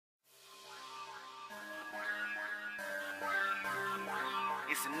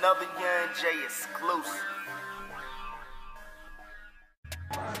It's another Young J exclusive.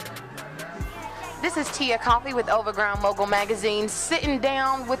 This is Tia Coffee with Overgrind Mogul Magazine, sitting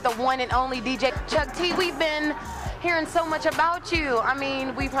down with the one and only DJ Chuck T. We've been hearing so much about you. I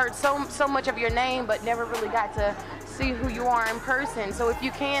mean, we've heard so much of your name, but never really got to see who you are in person. So if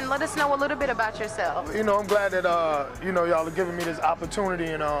you can, let us know a little bit about yourself. You know, I'm glad that, y'all are giving me this opportunity.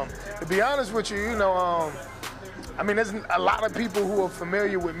 And to be honest with you, I mean, there's a lot of people who are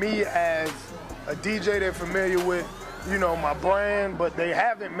familiar with me as a DJ. They're familiar with, my brand, but they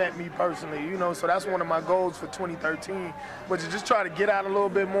haven't met me personally, so that's one of my goals for 2013, but to just try to get out a little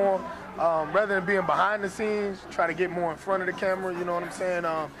bit more, rather than being behind the scenes, try to get more in front of the camera, you know what I'm saying,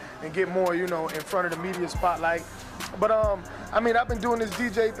 and get more, in front of the media spotlight. But, I mean, I've been doing this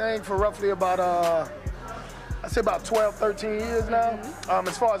DJ thing for roughly about, I'd say about 12, 13 years now,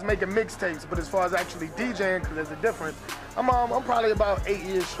 as far as making mixtapes, but as far as actually DJing, because there's a difference, I'm probably about 8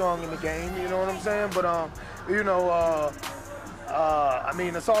 years strong in the game, you know what I'm saying, but, I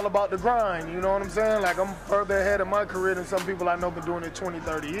mean, it's all about the grind, you know what I'm saying? Like, I'm further ahead of my career than some people I know been doing it 20,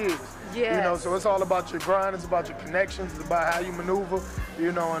 30 years. Yes. So it's all about your grind, it's about your connections, it's about how you maneuver,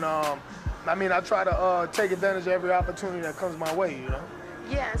 and, I mean, I try to take advantage of every opportunity that comes my way,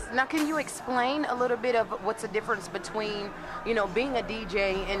 Yes. Now, can you explain a little bit of what's the difference between, being a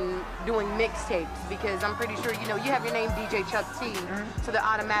DJ and doing mixtapes? Because I'm pretty sure, you have your name DJ Chuck T, so they're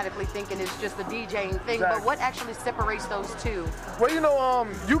automatically thinking it's just a DJing thing. Exactly. But what actually separates those two? Well,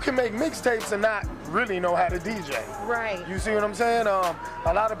 you can make mixtapes and not really know how to DJ. Right. You see what I'm saying? A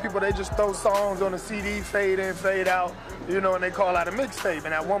lot of people, they just throw songs on a CD, fade in, fade out, and they call that a mixtape.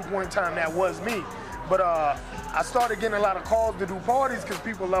 And at one point in time, that was me. But I started getting a lot of calls to do parties because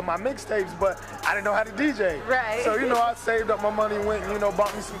people love my mixtapes, but I didn't know how to DJ. Right. So, I saved up my money, went and,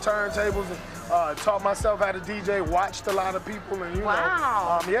 bought me some turntables and taught myself how to DJ, watched a lot of people, and,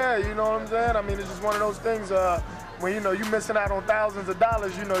 wow. Yeah, you know what I'm saying? I mean, it's just one of those things when, you're missing out on thousands of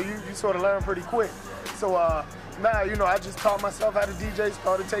dollars, you sort of learn pretty quick. So, now, I just taught myself how to DJ,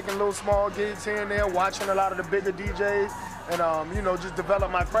 started taking little small gigs here and there, watching a lot of the bigger DJs, and, just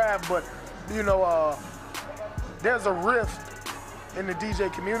develop my craft. But, there's a rift in the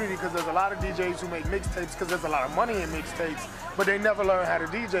DJ community because there's a lot of DJs who make mixtapes because there's a lot of money in mixtapes, but they never learn how to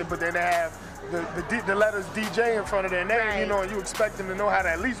DJ, but then they have the letters DJ in front of their name, right. And you expect them to know how to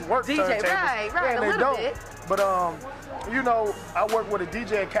at least work DJ, turntables. right, and a they little don't. bit. But, I work with a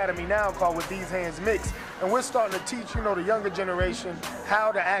DJ academy now called With These Hands Mix, and we're starting to teach, the younger generation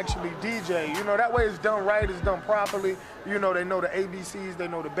how to actually DJ. That way it's done right, it's done properly. They know the ABCs, they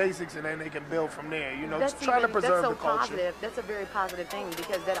know the basics, and then they can build from there. That's just trying to preserve the culture. Positive. That's a very positive thing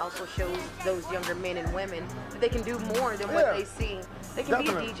because that also shows those younger men and women that they can do more than what they see. They can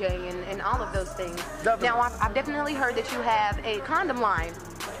Definitely. be a DJ and all of those things. Definitely. Now, I've definitely heard that you have a condom line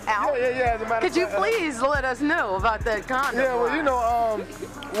out. Yeah. As a matter Could you of fact, please let us know about that condom line? Yeah, well,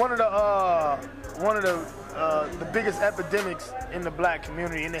 one of the biggest epidemics in the black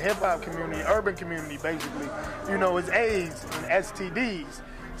community, in the hip hop community, urban community, basically, is AIDS and STDs.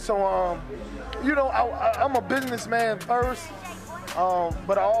 So, I'm a businessman first.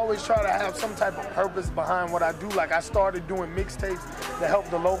 But I always try to have some type of purpose behind what I do. Like, I started doing mixtapes to help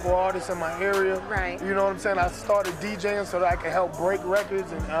the local artists in my area. Right. You know what I'm saying? I started DJing so that I could help break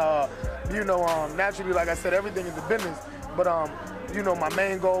records. And, naturally, like I said, everything is a business. But, my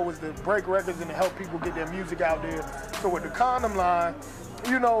main goal was to break records and to help people get their music out there. So with the condom line,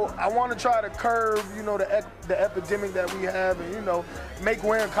 I want to try to curb, the epidemic that we have and, make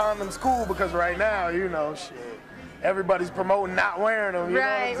wearing condoms cool because right now, shit. Everybody's promoting not wearing them, you know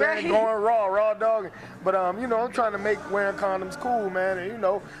what I'm saying? Going raw dogging. But, I'm trying to make wearing condoms cool, man,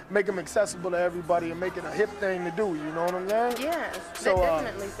 and, make them accessible to everybody and make it a hip thing to do, you know what I'm saying? Yes, so, that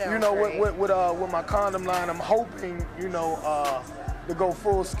definitely sounds great. With my condom line, I'm hoping, to go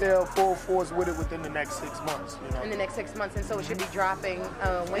full scale, full force with it within the next 6 months, In the next 6 months, and so it should be dropping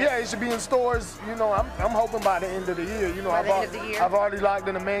when? Yeah, it should be in stores, I'm hoping by the end of the year. By the end of the year? I've already locked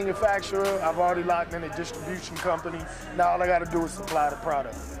in a manufacturer, I've already locked in a distribution company. Now all I got to do is supply the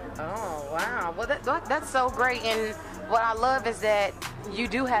product. Oh, wow. Well, that's so great, and what I love is that you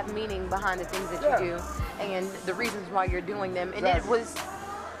do have meaning behind the things that you do, and the reasons why you're doing them, and it was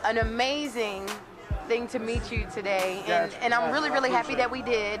an amazing thing to meet you today, and, Gotcha, and I'm gotcha. really, I really happy appreciate that we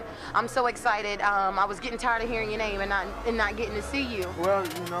did. I'm so excited. I was getting tired of hearing your name and not getting to see you. Well,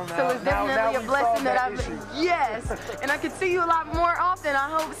 you know, now, So it's now definitely we a blessing solved that that I've issue. yes, and I could see you a lot more often. I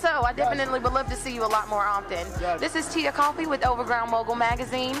hope so. I definitely would love to see you a lot more often. Gotcha. This is Tia Coffee with Overgrind Mogul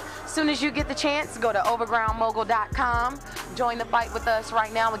Magazine. As soon as you get the chance, go to overgrindmogul.com. Join the fight with us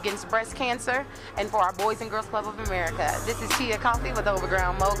right now against breast cancer and for our Boys and Girls Club of America. This is Tia Coffee with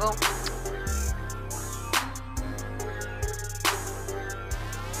Overgrind Mogul.